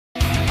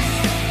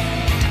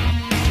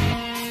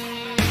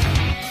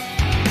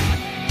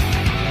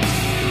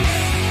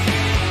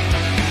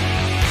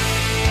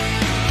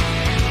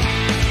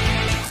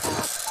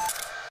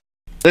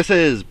This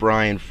is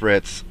Brian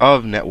Fritz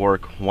of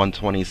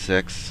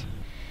Network126.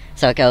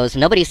 So it goes,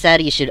 nobody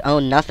said you should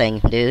own nothing,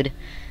 dude.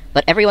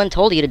 But everyone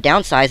told you to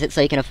downsize it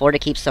so you can afford to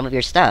keep some of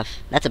your stuff.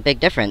 That's a big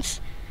difference.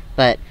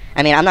 But,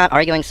 I mean, I'm not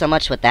arguing so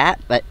much with that,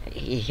 but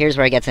here's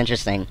where it gets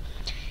interesting.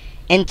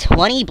 In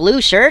 20 blue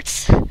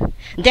shirts?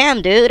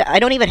 Damn, dude, I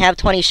don't even have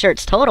 20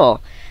 shirts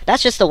total.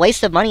 That's just a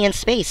waste of money and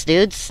space,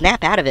 dude.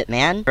 Snap out of it,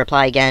 man.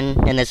 Reply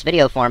again in this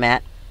video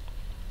format.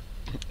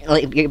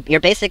 You're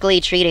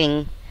basically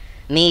treating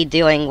me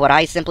doing what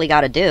I simply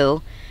gotta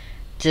do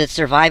to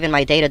survive in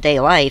my day-to-day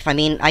life. I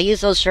mean, I use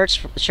those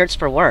shirts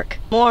for work.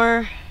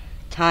 More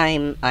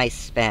time I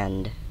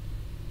spend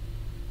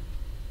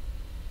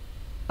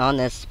on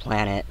this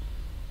planet,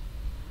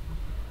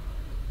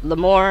 the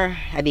more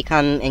I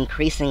become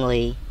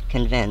increasingly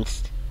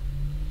convinced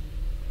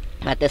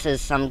that this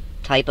is some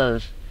type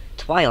of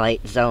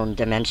Twilight Zone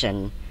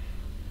dimension.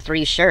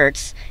 3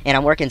 shirts, and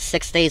I'm working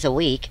 6 days a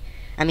week.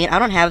 I mean, I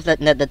don't have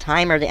the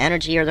time or the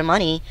energy or the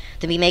money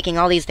to be making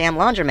all these damn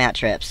laundromat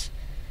trips.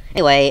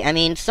 Anyway, I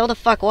mean, so the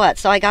fuck what?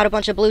 So I got a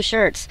bunch of blue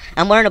shirts.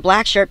 I'm wearing a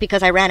black shirt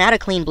because I ran out of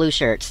clean blue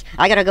shirts.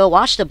 I gotta go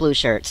wash the blue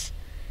shirts.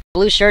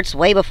 Blue shirts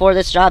way before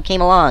this job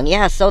came along.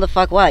 Yeah, so the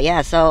fuck what?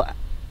 Yeah, so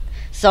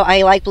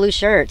I like blue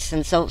shirts,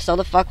 and so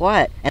the fuck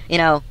what? And, you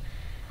know,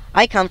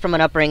 I come from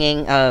an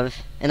upbringing of,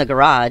 in the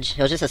garage.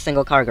 It was just a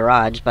single car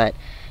garage, but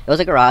it was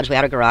a garage. We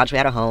had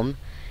a home,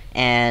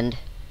 and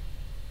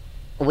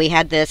we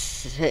had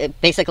this,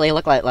 basically it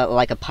looked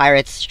like a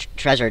pirate's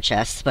treasure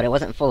chest, but it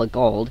wasn't full of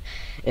gold.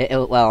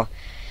 Well,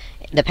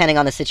 depending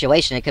on the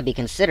situation, it could be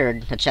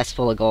considered a chest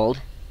full of gold,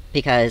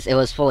 because it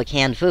was full of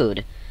canned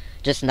food.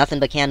 Just nothing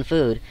but canned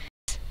food.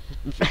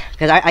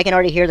 Because I can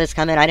already hear this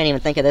coming. I didn't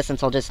even think of this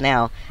until just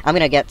now. I'm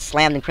going to get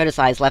slammed and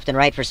criticized left and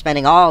right for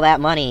spending all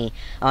that money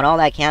on all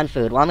that canned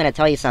food. Well, I'm going to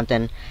tell you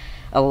something.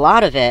 A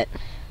lot of it,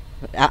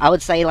 I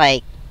would say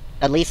like,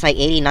 at least like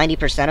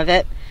 80-90% of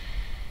it,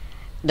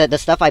 the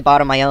stuff I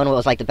bought on my own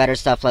was like the better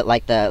stuff,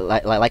 like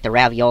the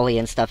ravioli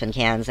and stuff in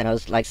cans, and it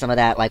was like some of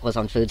that like was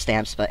on food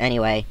stamps. But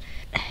anyway,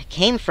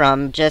 came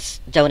from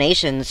just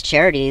donations,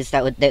 charities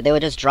that they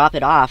would just drop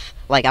it off.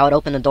 Like I would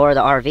open the door of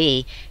the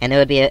RV and there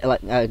would be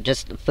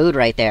just food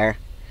right there.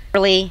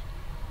 Really,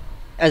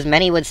 as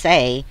many would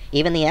say,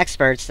 even the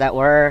experts that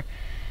were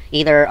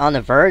either on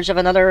the verge of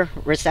another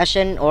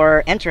recession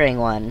or entering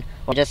one.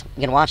 Or just,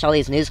 you can watch all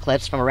these news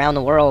clips from around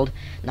the world,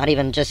 not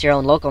even just your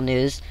own local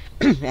news,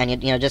 and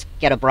you know, just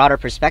get a broader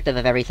perspective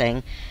of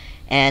everything.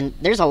 And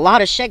there's a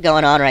lot of shit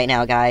going on right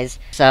now, guys.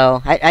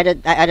 So I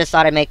just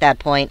thought I'd make that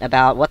point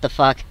about what the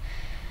fuck.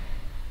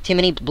 Too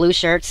many blue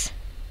shirts.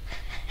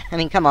 I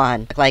mean, come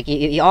on. Like,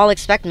 you all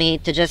expect me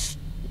to just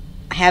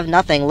have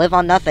nothing, live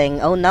on nothing,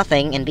 own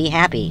nothing, and be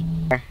happy.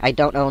 I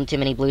don't own too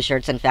many blue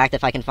shirts. In fact,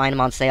 if I can find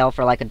them on sale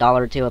for like $1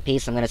 or $2 a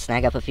piece, I'm gonna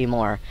snag up a few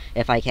more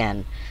if I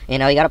can. You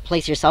know, you gotta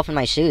place yourself in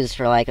my shoes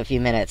for like a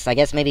few minutes. I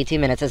guess maybe 2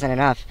 minutes isn't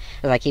enough,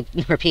 as I keep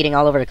repeating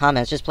all over the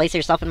comments. Just place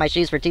yourself in my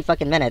shoes for 2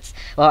 fucking minutes.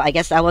 Well, I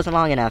guess that wasn't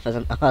long enough, as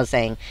I was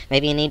saying.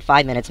 Maybe you need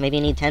 5 minutes, maybe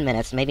you need 10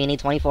 minutes, maybe you need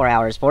 24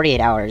 hours, 48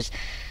 hours,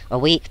 a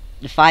week,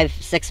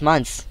 5-6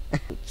 months.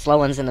 Slow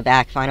ones in the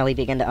back finally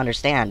begin to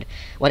understand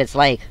what it's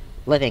like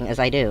living as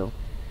I do.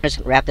 Just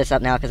wrap this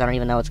up now because I don't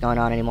even know what's going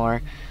on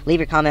anymore.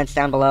 Leave your comments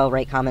down below,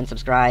 rate, comment,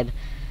 subscribe.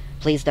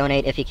 Please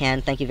donate if you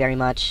can. Thank you very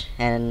much.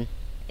 And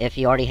if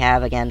you already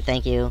have, again,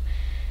 thank you.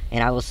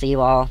 And I will see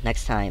you all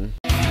next time.